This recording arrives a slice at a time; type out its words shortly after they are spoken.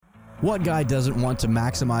What guy doesn't want to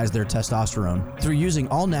maximize their testosterone? Through using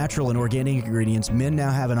all natural and organic ingredients, men now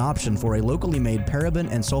have an option for a locally made paraben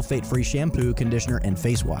and sulfate-free shampoo, conditioner, and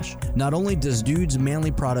face wash. Not only does Dude's manly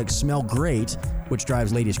products smell great, which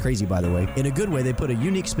drives ladies crazy by the way, in a good way, they put a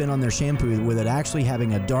unique spin on their shampoo with it actually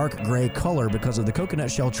having a dark gray color because of the coconut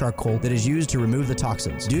shell charcoal that is used to remove the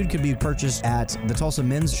toxins. Dude can be purchased at the Tulsa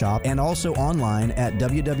Men's Shop and also online at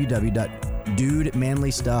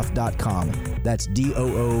www.dudemanlystuff.com. That's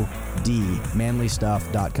DOOD,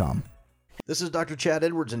 manlystuff.com. This is Dr. Chad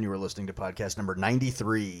Edwards, and you are listening to podcast number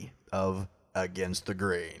 93 of Against the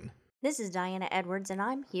Grain. This is Diana Edwards, and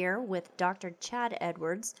I'm here with Dr. Chad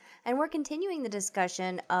Edwards, and we're continuing the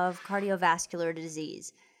discussion of cardiovascular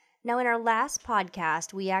disease. Now, in our last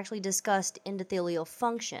podcast, we actually discussed endothelial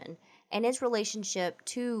function and its relationship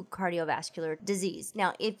to cardiovascular disease.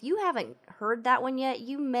 Now, if you haven't heard that one yet,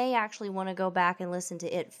 you may actually want to go back and listen to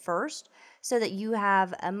it first so that you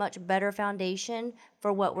have a much better foundation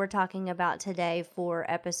for what we're talking about today for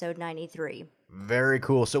episode 93. Very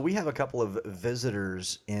cool. So we have a couple of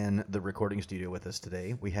visitors in the recording studio with us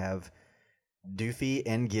today. We have Doofy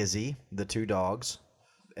and Gizzy, the two dogs,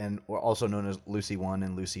 and also known as Lucy 1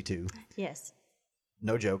 and Lucy 2. Yes.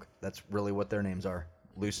 No joke. That's really what their names are,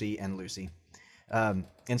 Lucy and Lucy. And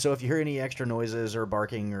so if you hear any extra noises or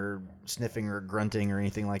barking or sniffing or grunting or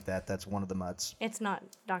anything like that, that's one of the mutts. It's not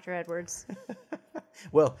Dr. Edwards.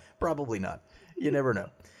 Well, probably not. You never know.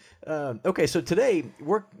 Okay, so today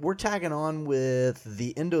we're tagging on with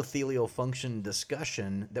the endothelial function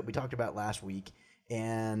discussion that we talked about last week,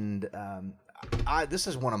 and this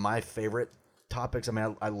is one of my favorite topics. I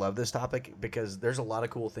mean, I love this topic because there's a lot of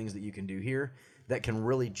cool things that you can do here that can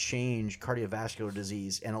really change cardiovascular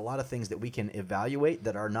disease, and a lot of things that we can evaluate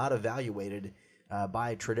that are not evaluated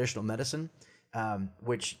by traditional medicine,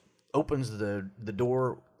 which opens the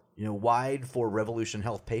door, wide for Revolution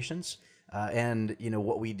Health patients. And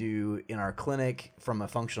what we do in our clinic from a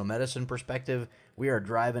functional medicine perspective, we are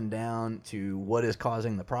driving down to what is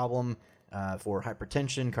causing the problem for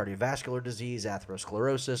hypertension, cardiovascular disease,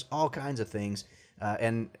 atherosclerosis, all kinds of things,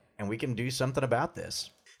 and we can do something about this.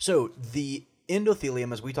 So the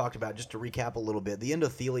endothelium, as we talked about, just to recap a little bit, the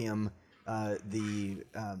endothelium, the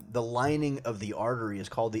lining of the artery is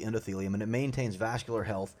called the endothelium, and it maintains vascular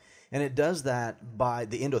health, and it does that by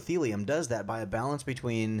the endothelium does that by a balance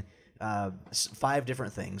between 5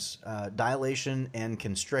 different things: dilation and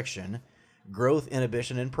constriction, growth,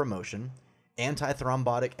 inhibition, and promotion,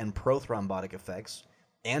 antithrombotic and prothrombotic effects,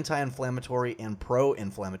 anti-inflammatory and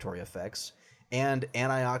pro-inflammatory effects, and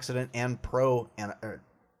antioxidant and pro-antioxidant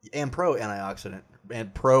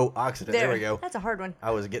and pro-oxidant. There we go. That's a hard one. I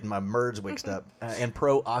was getting my words mixed up. And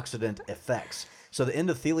pro-oxidant effects. So the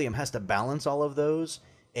endothelium has to balance all of those,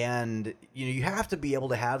 and you have to be able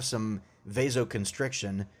to have some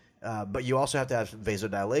vasoconstriction. But you also have to have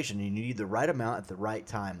vasodilation, and you need the right amount at the right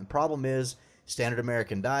time. The problem is standard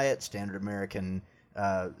American diet, standard American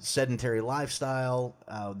sedentary lifestyle,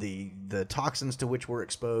 the toxins to which we're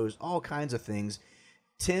exposed, all kinds of things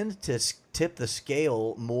tend to tip the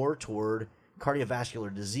scale more toward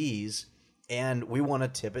cardiovascular disease, and we want to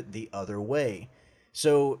tip it the other way.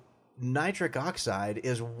 So nitric oxide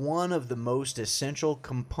is one of the most essential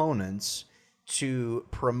components to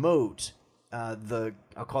promote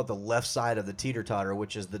I'll call it the left side of the teeter-totter,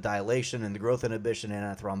 which is the dilation and the growth inhibition,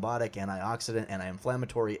 antithrombotic, antioxidant,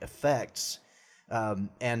 anti-inflammatory effects.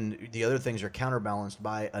 And the other things are counterbalanced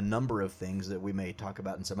by a number of things that we may talk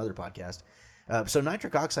about in some other podcast. So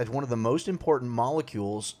nitric oxide is one of the most important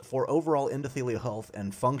molecules for overall endothelial health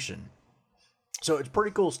and function. So it's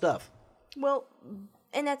pretty cool stuff. Well,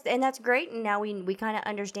 and that's great. And now we kind of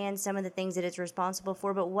understand some of the things that it's responsible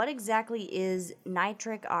for. But what exactly is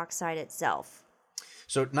nitric oxide itself?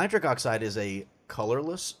 So nitric oxide is a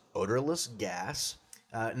colorless, odorless gas,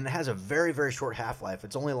 and it has a very, very short half-life.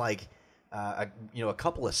 It's only like a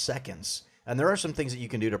couple of seconds. And there are some things that you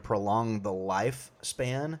can do to prolong the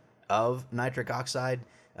lifespan of nitric oxide,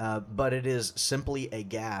 but it is simply a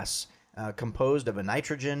gas composed of a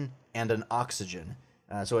nitrogen and an oxygen.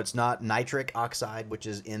 So it's not nitric oxide, which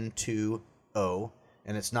is N2O,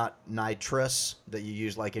 and it's not nitrous that you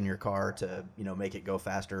use like in your car to, make it go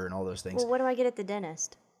faster and all those things. Well, what do I get at the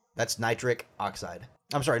dentist? That's nitric oxide.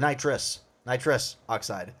 I'm sorry, nitrous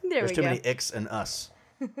oxide. There's too many icks and us.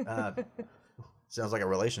 Sounds like a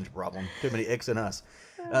relationship problem. Too many icks and us.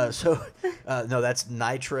 No, that's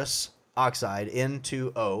nitrous oxide,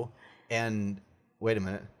 N2O, and wait a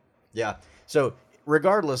minute. Yeah. So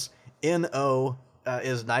regardless, NO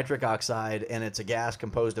is nitric oxide, and it's a gas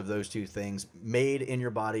composed of those two things, made in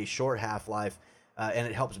your body, short half-life, and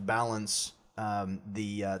it helps balance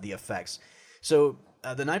the effects. So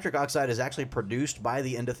the nitric oxide is actually produced by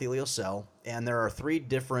the endothelial cell, and there are 3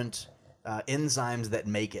 different enzymes that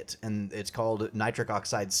make it, and it's called nitric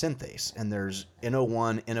oxide synthase. And there's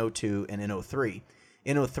NO1, NO2, and NO3.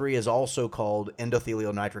 NO3 is also called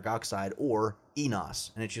endothelial nitric oxide, or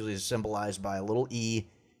eNOS, and it's usually symbolized by a little e,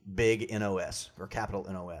 big NOS, or capital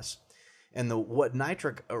NOS. And what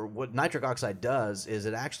nitric oxide does is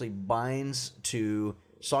it actually binds to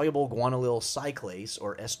soluble guanylyl cyclase,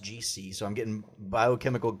 or SGC. So I'm getting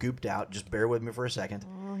biochemical gooped out. Just bear with me for a second.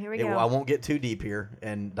 Oh, here we go. I won't get too deep here,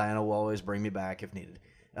 and Diana will always bring me back if needed.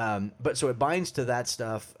 But so it binds to that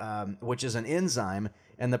stuff, which is an enzyme,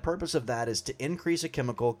 and the purpose of that is to increase a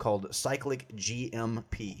chemical called cyclic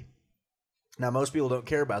GMP. Now, most people don't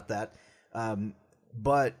care about that,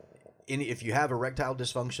 but if you have erectile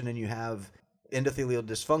dysfunction and you have endothelial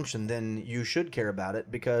dysfunction, then you should care about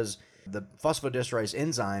it, because the phosphodiesterase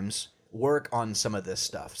enzymes work on some of this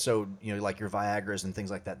stuff. So, like your Viagras and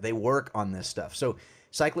things like that, they work on this stuff. So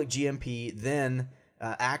cyclic GMP then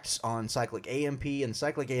acts on cyclic AMP, and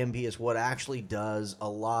cyclic AMP is what actually does a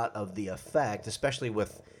lot of the effect, especially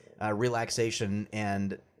with relaxation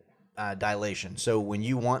and dilation. So when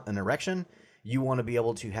you want an erection, you want to be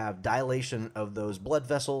able to have dilation of those blood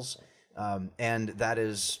vessels, and that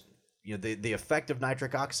is, the effect of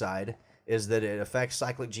nitric oxide is that it affects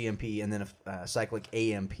cyclic GMP and then cyclic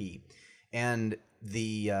AMP. And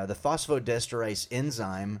the phosphodiesterase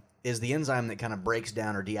enzyme is the enzyme that kind of breaks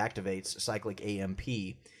down or deactivates cyclic AMP.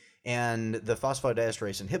 And the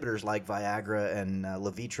phosphodiesterase inhibitors like Viagra and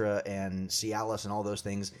Levitra and Cialis and all those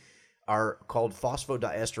things are called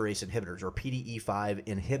phosphodiesterase inhibitors, or PDE5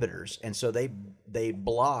 inhibitors. And so they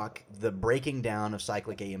block the breaking down of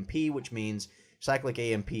cyclic AMP, which means cyclic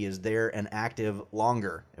AMP is there and active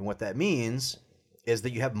longer. And what that means is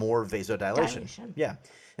that you have more vasodilation. Yeah.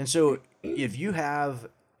 And so if you have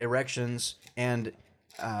erections and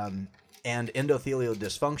endothelial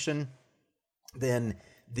dysfunction, then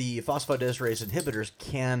the phosphodiesterase inhibitors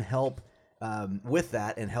can help with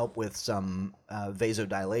that and help with some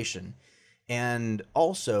vasodilation. And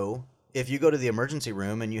also, if you go to the emergency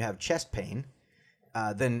room and you have chest pain,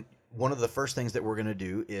 then one of the first things that we're going to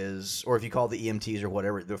do is, or if you call the EMTs or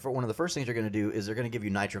whatever, one of the first things they're going to do is they're going to give you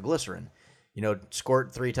nitroglycerin.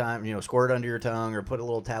 Squirt 3 times, squirt it under your tongue, or put a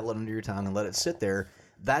little tablet under your tongue and let it sit there.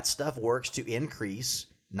 That stuff works to increase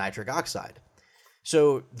nitric oxide.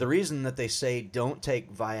 So the reason that they say don't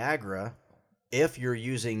take Viagra if you're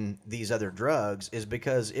using these other drugs is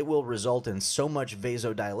because it will result in so much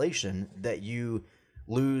vasodilation that you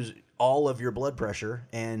lose all of your blood pressure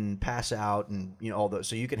and pass out, and all those.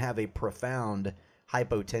 So you can have a profound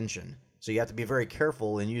hypotension. So you have to be very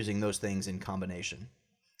careful in using those things in combination.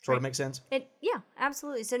 Sort of makes sense? Yeah,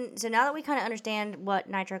 absolutely. So now that we kind of understand what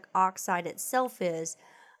nitric oxide itself is,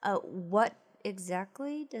 what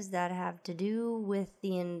exactly does that have to do with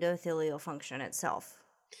the endothelial function itself?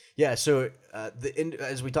 Yeah, so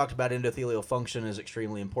as we talked about, endothelial function is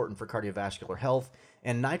extremely important for cardiovascular health,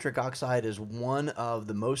 and nitric oxide is one of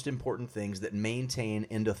the most important things that maintain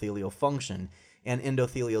endothelial function. And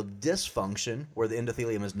endothelial dysfunction, where the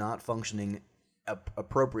endothelium is not functioning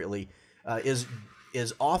appropriately, is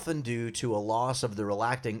often due to a loss of the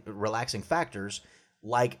relaxing factors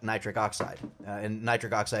like nitric oxide, and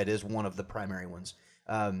nitric oxide is one of the primary ones,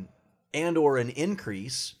 and or an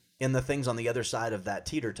increase in the things on the other side of that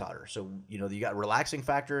teeter-totter. So, you got relaxing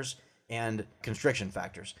factors and constriction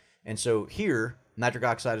factors. And so here, nitric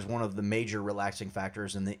oxide is one of the major relaxing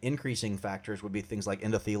factors, and the increasing factors would be things like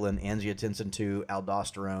endothelin, angiotensin II,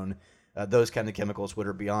 aldosterone, those kind of chemicals, which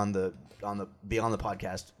are beyond the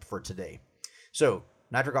podcast for today. So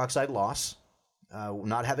nitric oxide loss,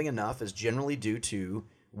 not having enough, is generally due to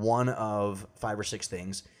one of 5 or 6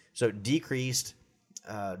 things. So decreased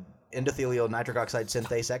endothelial nitric oxide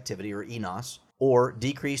synthase activity, or eNOS, or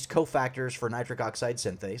decreased cofactors for nitric oxide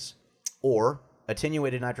synthase, or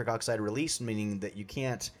attenuated nitric oxide release, meaning that you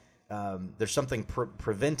can't, there's something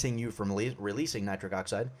preventing you from releasing nitric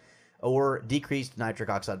oxide, or decreased nitric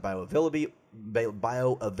oxide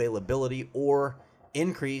bioavailability, or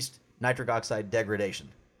increased nitric oxide degradation.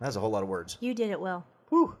 That's a whole lot of words. You did it well.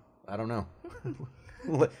 Whew, I don't know.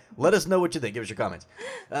 Let us know what you think. Give us your comments.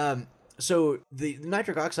 So the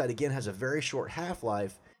nitric oxide, again, has a very short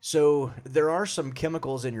half-life. So there are some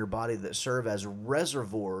chemicals in your body that serve as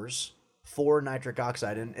reservoirs for nitric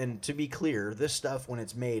oxide. And to be clear, this stuff, when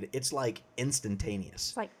it's made, it's like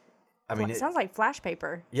instantaneous. It sounds like flash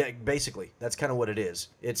paper. Yeah, basically. That's kind of what it is.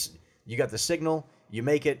 You got the signal, you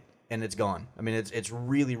make it, and it's gone. It's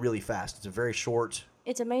really, really fast. It's a very short...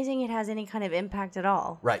 It's amazing it has any kind of impact at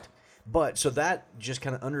all. Right. But so that just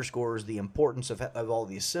kind of underscores the importance of all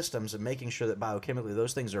these systems and making sure that biochemically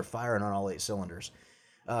those things are firing on all 8 cylinders.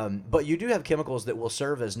 But you do have chemicals that will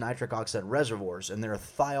serve as nitric oxide reservoirs, and they're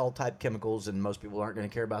thiol type chemicals, and most people aren't going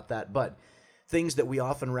to care about that. But things that we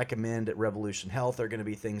often recommend at Revolution Health are going to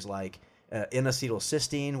be things like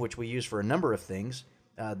N-acetylcysteine, which we use for a number of things.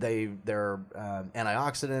 They're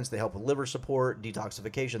antioxidants. They help with liver support,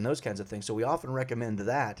 detoxification, those kinds of things. So we often recommend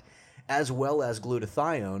that, as well as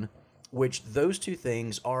glutathione, which those two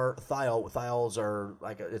things are thiol. Thiols are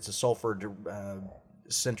it's a sulfur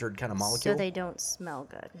centered kind of molecule. So they don't smell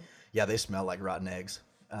good. Yeah, they smell like rotten eggs.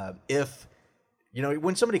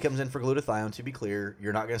 When somebody comes in for glutathione, to be clear,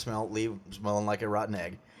 you're not going to leave smelling like a rotten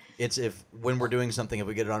egg. It's when we're doing something, if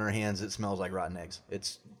we get it on our hands, it smells like rotten eggs.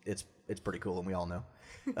 It's pretty cool, and we all know.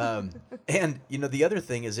 And the other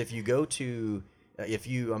thing is, if you go to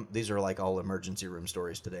these are like all emergency room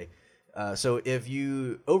stories today. So if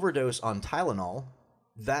you overdose on Tylenol,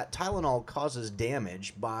 that Tylenol causes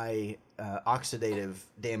damage by oxidative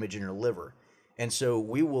damage in your liver. And so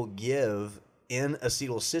we will give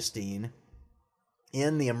N-acetylcysteine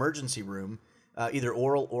in the emergency room, either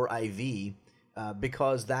oral or IV,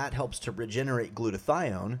 because that helps to regenerate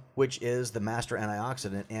glutathione, which is the master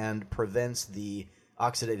antioxidant and prevents the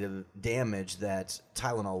oxidative damage that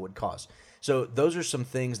Tylenol would cause. So those are some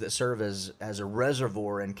things that serve as a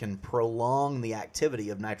reservoir and can prolong the activity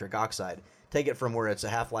of nitric oxide. Take it from where it's a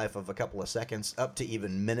half-life of a couple of seconds up to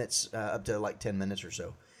even minutes, up to like 10 minutes or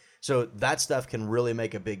so. So that stuff can really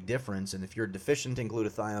make a big difference. And if you're deficient in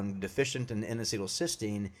glutathione, deficient in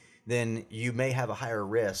N-acetylcysteine, then you may have a higher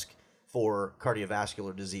risk for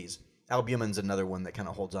cardiovascular disease. Albumin's another one that kind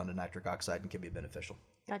of holds on to nitric oxide and can be beneficial.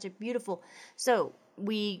 Gotcha. Beautiful. So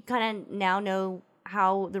we kind of now know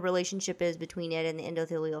how the relationship is between it and the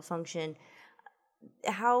endothelial function.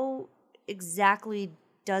 How exactly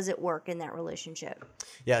does it work in that relationship?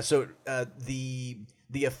 Yeah, so the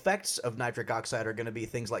effects of nitric oxide are going to be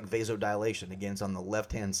things like vasodilation. Again, it's on the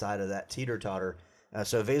left-hand side of that teeter-totter.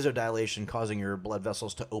 So vasodilation causing your blood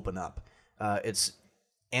vessels to open up. It's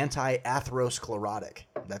anti-atherosclerotic.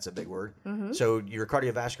 That's a big word. Mm-hmm. So your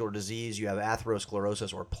cardiovascular disease, you have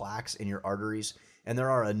atherosclerosis or plaques in your arteries, and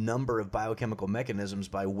there are a number of biochemical mechanisms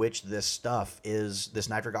by which this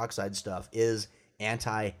nitric oxide stuff is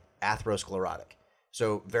anti-atherosclerotic.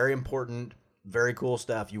 So very important, very cool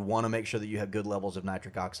stuff. You want to make sure that you have good levels of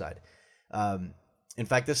nitric oxide. In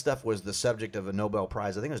fact, this stuff was the subject of a Nobel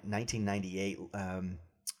Prize. I think it was 1998.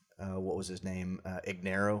 What was his name?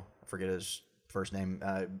 Ignarro. I forget his first name.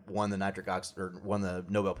 Won the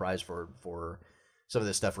Nobel Prize for some of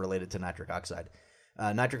this stuff related to nitric oxide.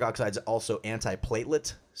 Nitric oxide is also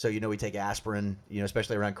antiplatelet. So, we take aspirin,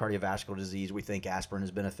 especially around cardiovascular disease. We think aspirin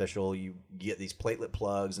is beneficial. You get these platelet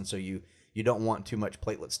plugs, and so you don't want too much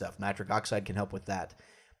platelet stuff. Nitric oxide can help with that.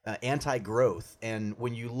 Anti-growth. And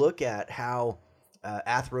when you look at how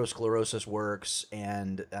atherosclerosis works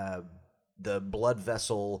and the blood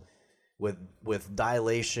vessel with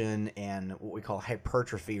dilation and what we call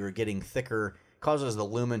hypertrophy or getting thicker causes the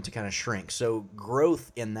lumen to kind of shrink. So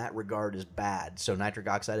growth in that regard is bad. So nitric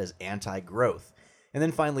oxide is anti-growth. And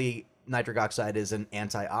then finally, nitric oxide is an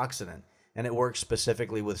antioxidant. And it works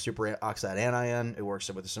specifically with superoxide anion. It works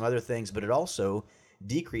with some other things, but it also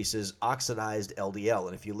decreases oxidized LDL.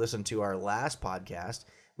 And if you listen to our last podcast,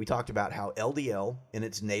 we talked about how LDL in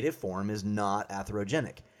its native form is not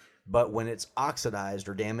atherogenic. But when it's oxidized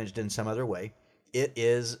or damaged in some other way, it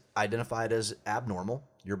is identified as abnormal.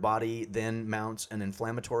 Your body then mounts an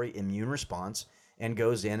inflammatory immune response and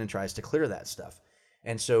goes in and tries to clear that stuff.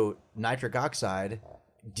 And so nitric oxide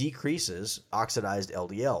decreases oxidized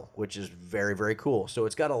LDL, which is very, very cool. So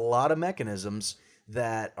it's got a lot of mechanisms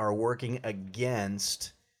that are working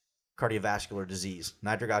against cardiovascular disease.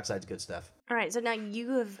 Nitric oxide's good stuff. All right, so now you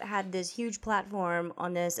have had this huge platform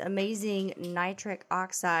on this amazing nitric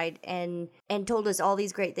oxide and told us all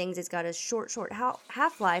these great things. It's got a short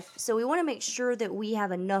half-life, so we want to make sure that we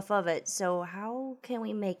have enough of it. So how can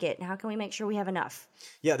we make it? How can we make sure we have enough?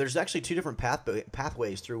 Yeah, there's actually two different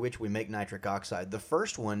pathways through which we make nitric oxide. The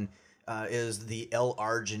first one is the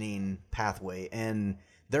L-arginine pathway, and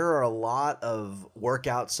there are a lot of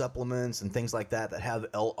workout supplements and things like that have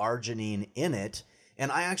L-arginine in it. And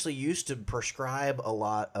I actually used to prescribe a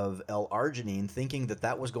lot of L-arginine thinking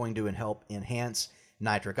that was going to help enhance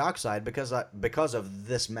nitric oxide because of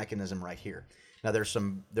this mechanism right here. Now there's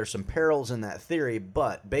some perils in that theory,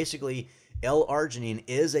 but basically L-arginine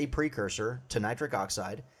is a precursor to nitric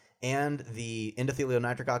oxide, and the endothelial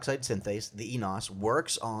nitric oxide synthase, the eNOS,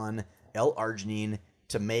 works on L-arginine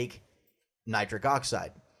to make nitric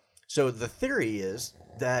oxide. So the theory is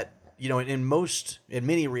that in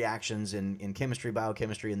many reactions in chemistry,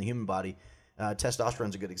 biochemistry, in the human body, testosterone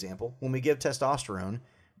is a good example. When we give testosterone,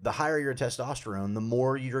 the higher your testosterone, the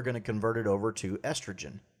more you're going to convert it over to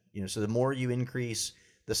estrogen. So the more you increase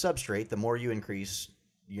the substrate, the more you increase,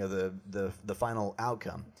 the final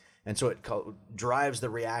outcome. And so it drives the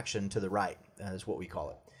reaction to the right, is what we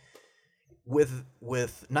call it.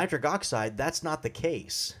 With nitric oxide, that's not the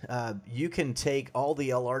case. You can take all the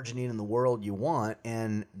L-arginine in the world you want,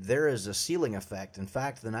 and there is a ceiling effect. In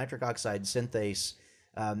fact, the nitric oxide synthase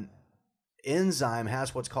enzyme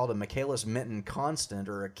has what's called a Michaelis-Menten constant,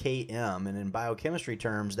 or a Km, and in biochemistry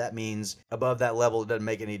terms, that means above that level, it doesn't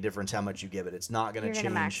make any difference how much you give it. It's not going to change.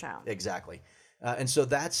 You're going to max out. Exactly. And so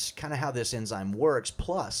that's kind of how this enzyme works.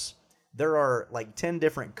 Plus, there are like 10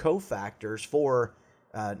 different cofactors for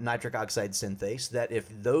nitric oxide synthase that if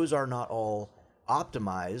those are not all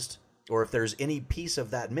optimized, or if there's any piece of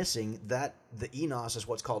that missing, that the eNOS is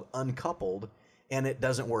what's called uncoupled, and it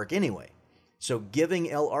doesn't work anyway. So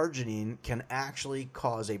giving L-arginine can actually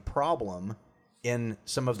cause a problem in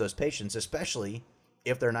some of those patients, especially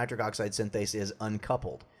if their nitric oxide synthase is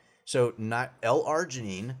uncoupled. So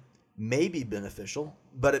L-arginine may be beneficial,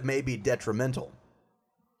 but it may be detrimental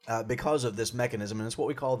because of this mechanism, and it's what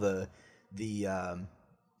we call the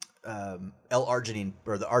L-arginine,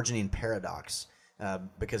 or the arginine paradox,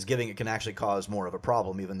 because giving it can actually cause more of a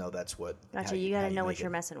problem, even though that's what. Gotcha. You got to know what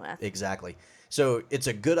you're messing with. Exactly. So it's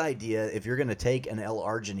a good idea if you're going to take an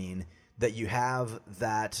L-arginine that you have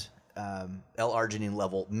that L-arginine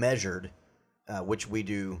level measured, which we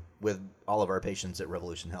do with all of our patients at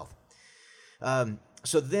Revolution Health.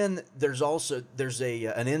 So then there's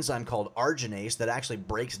an enzyme called arginase that actually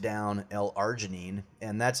breaks down L-arginine,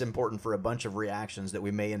 and that's important for a bunch of reactions that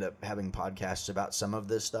we may end up having podcasts about some of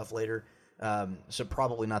this stuff later. So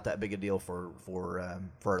probably not that big a deal for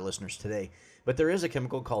our listeners today. But there is a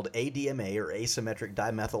chemical called ADMA, or asymmetric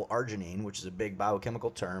dimethyl arginine, which is a big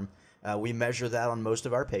biochemical term. We measure that on most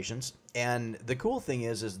of our patients, and the cool thing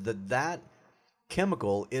is that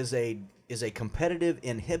chemical is a competitive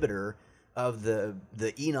inhibitor of the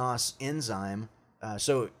eNOS enzyme.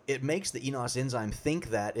 So it makes the eNOS enzyme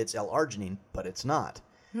think that it's L-arginine, but it's not.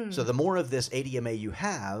 So the more of this ADMA you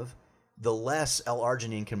have, the less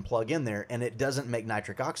L-arginine can plug in there, and it doesn't make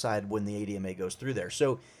nitric oxide when the ADMA goes through there.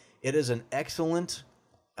 So it is an excellent,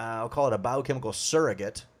 I'll call it a biochemical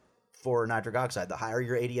surrogate for nitric oxide. The higher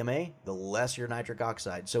your ADMA, the less your nitric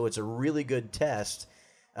oxide. So it's a really good test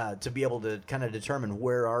to be able to kind of determine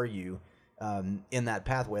where are you in that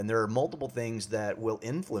pathway. And there are multiple things that will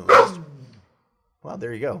influence. Well,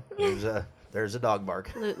 there you go. There's a dog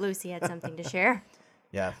bark. Lucy had something to share.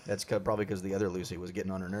 Yeah, that's probably because the other Lucy was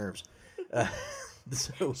getting on her nerves.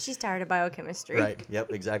 So she's tired of biochemistry. Right.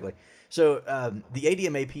 Yep. Exactly. So the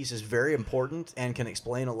ADMA piece is very important and can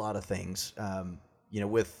explain a lot of things,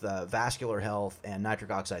 with vascular health and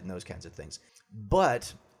nitric oxide and those kinds of things.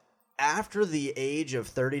 But after the age of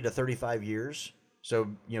 30 to 35 years, so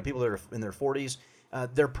people that are in their 40s,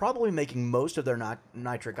 they're probably making most of their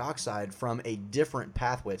nitric oxide from a different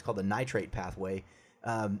pathway. It's called the nitrate pathway,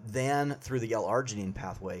 than through the L-arginine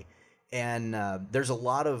pathway. And there's a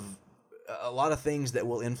lot of things that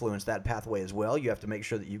will influence that pathway as well. You have to make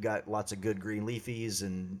sure that you've got lots of good green leafies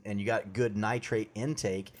and you got good nitrate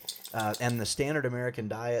intake. And the standard American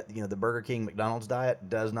diet, the Burger King, McDonald's diet,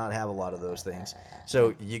 does not have a lot of those things.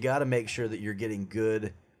 So you got to make sure that you're getting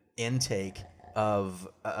good intake of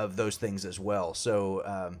those things as well.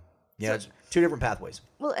 So it's two different pathways.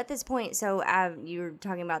 Well, at this point, so you're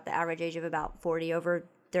talking about the average age of about 40, over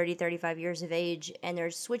 30, 35 years of age, and they're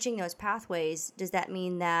switching those pathways. Does that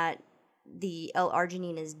mean that the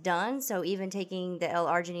L-arginine is done? So even taking the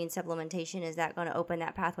L-arginine supplementation, is that going to open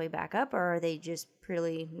that pathway back up, or are they just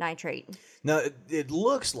purely nitrate? No, it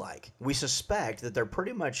looks like, we suspect that they're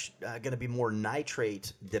pretty much going to be more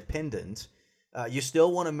nitrate dependent. You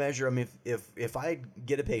still want to measure them. If I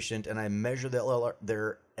get a patient and I measure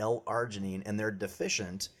their L-arginine and they're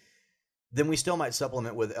deficient, then we still might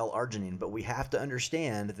supplement with L-arginine, but we have to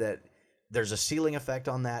understand that there's a ceiling effect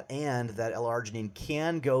on that, and that L-arginine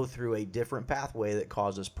can go through a different pathway that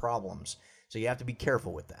causes problems. So you have to be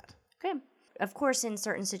careful with that. Okay. Of course, in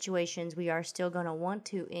certain situations, we are still going to want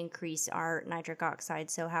to increase our nitric oxide.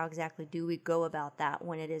 So how exactly do we go about that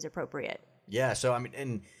when it is appropriate? Yeah. So,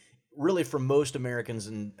 and really for most Americans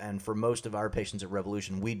and for most of our patients at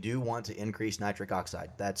Revolution, we do want to increase nitric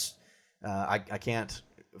oxide. That's, I can't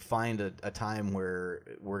find a time where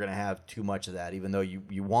we're going to have too much of that, even though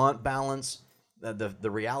you want balance. The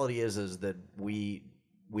reality is that we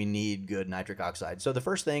need good nitric oxide. So the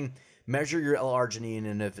first thing, measure your L-arginine,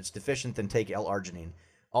 and if it's deficient, then take L-arginine.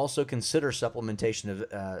 Also consider supplementation of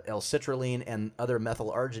L-citrulline and other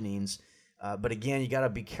methylarginines. But again, you got to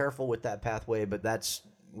be careful with that pathway, but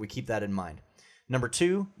we keep that in mind. Number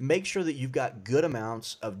 2, make sure that you've got good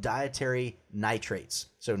amounts of dietary nitrates.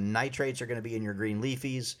 So nitrates are going to be in your green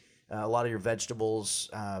leafies. A lot of your vegetables,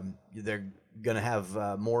 they're going to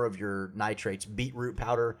have more of your nitrates. Beetroot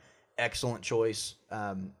powder, excellent choice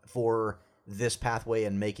for this pathway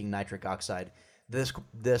and making nitric oxide.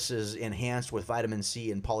 This is enhanced with vitamin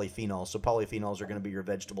C and polyphenols. So polyphenols are going to be your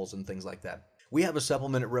vegetables and things like that. We have a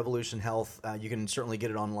supplement at Revolution Health. You can certainly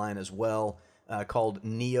get it online as well, called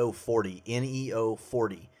Neo 40, Neo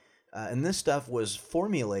 40. And this stuff was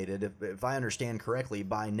formulated, if I understand correctly,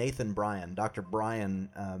 by Nathan Bryan, Dr. Bryan,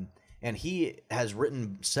 and he has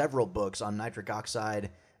written several books on nitric oxide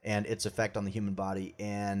and its effect on the human body.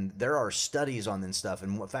 And there are studies on this stuff.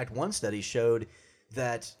 And in fact, one study showed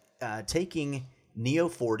that taking Neo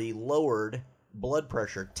 40 lowered blood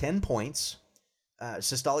pressure 10 points,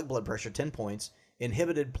 systolic blood pressure 10 points,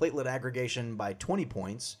 inhibited platelet aggregation by 20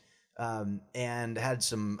 points, and had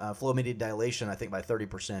some flow-mediated dilation, I think, by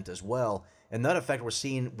 30% as well. And that effect was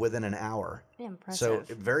seen within an hour. Impressive.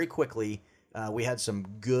 So very quickly, we had some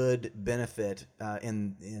good benefit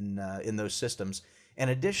in those systems. And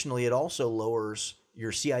additionally, it also lowers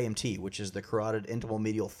your CIMT, which is the carotid intimal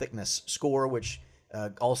medial thickness score, which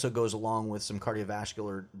also goes along with some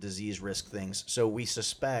cardiovascular disease risk things. So we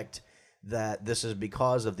suspect that this is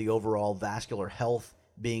because of the overall vascular health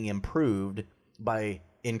being improved by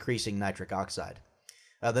increasing nitric oxide.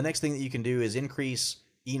 The next thing that you can do is increase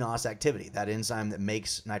eNOS activity, that enzyme that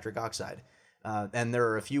makes nitric oxide. And there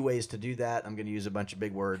are a few ways to do that. I'm going to use a bunch of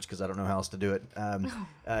big words because I don't know how else to do it.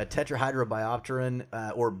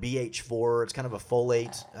 Tetrahydrobiopterin, or BH4, it's kind of a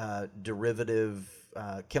folate derivative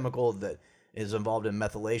chemical that is involved in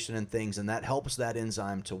methylation and things, and that helps that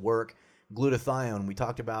enzyme to work. Glutathione, we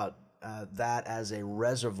talked about that as a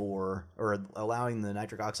reservoir, or allowing the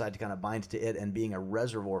nitric oxide to kind of bind to it and being a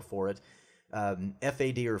reservoir for it.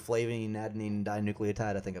 FAD, or flavine adenine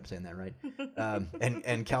dinucleotide, I think I'm saying that right,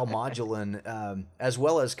 and calmodulin, as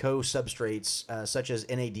well as co-substrates such as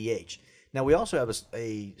NADH. Now, we also have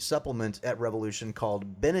a supplement at Revolution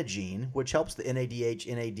called Benagene, which helps the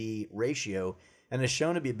NADH-NAD ratio and is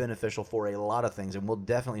shown to be beneficial for a lot of things, and we'll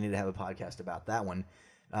definitely need to have a podcast about that one.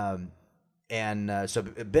 So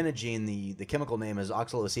Benagene, the chemical name is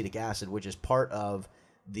oxaloacetic acid, which is part of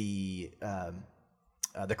the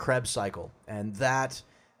Krebs cycle, and that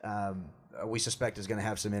we suspect is going to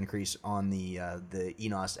have some increase on the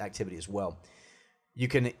eNOS activity as well. You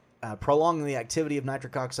can prolong the activity of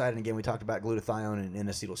nitric oxide, and again, we talked about glutathione and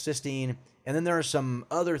N-acetylcysteine. And then there are some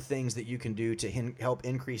other things that you can do to help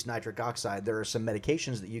increase nitric oxide. There are some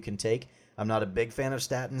medications that you can take. I'm not a big fan of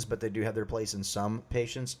statins, but they do have their place in some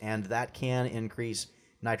patients, and that can increase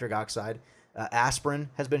nitric oxide. Aspirin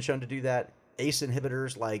has been shown to do that. ACE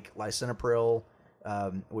inhibitors like lisinopril,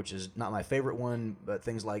 which is not my favorite one, but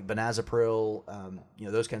things like benazepril,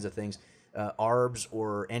 those kinds of things. ARBs,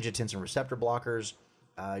 or angiotensin receptor blockers.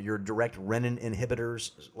 Your direct renin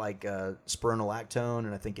inhibitors like spironolactone,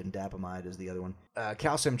 and I think indapamide is the other one.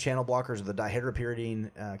 Calcium channel blockers, the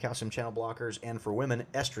dihydropyridine calcium channel blockers, and for women,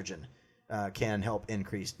 estrogen can help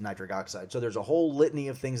increase nitric oxide. So there's a whole litany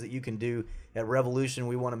of things that you can do at Revolution.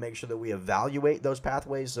 We want to make sure that we evaluate those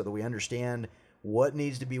pathways so that we understand what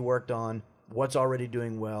needs to be worked on, what's already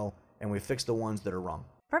doing well, and we fix the ones that are wrong.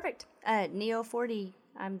 Perfect. Neo 40,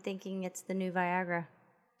 I'm thinking it's the new Viagra.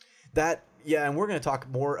 And we're going to talk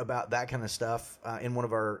more about that kind of stuff in one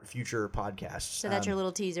of our future podcasts. So that's your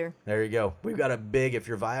little teaser. There you go. We've got a big, if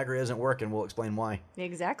your Viagra isn't working, we'll explain why.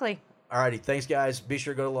 Exactly. Alrighty, thanks guys. Be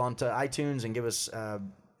sure to go on to iTunes and give us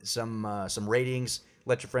some ratings.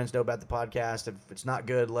 Let your friends know about the podcast. If it's not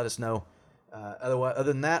good, let us know. Other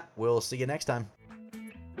than that, we'll see you next time.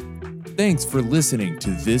 Thanks for listening to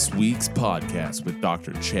this week's podcast with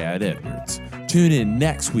Dr. Chad Edwards. Tune in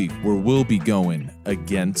next week where we'll be going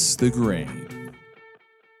against the grain.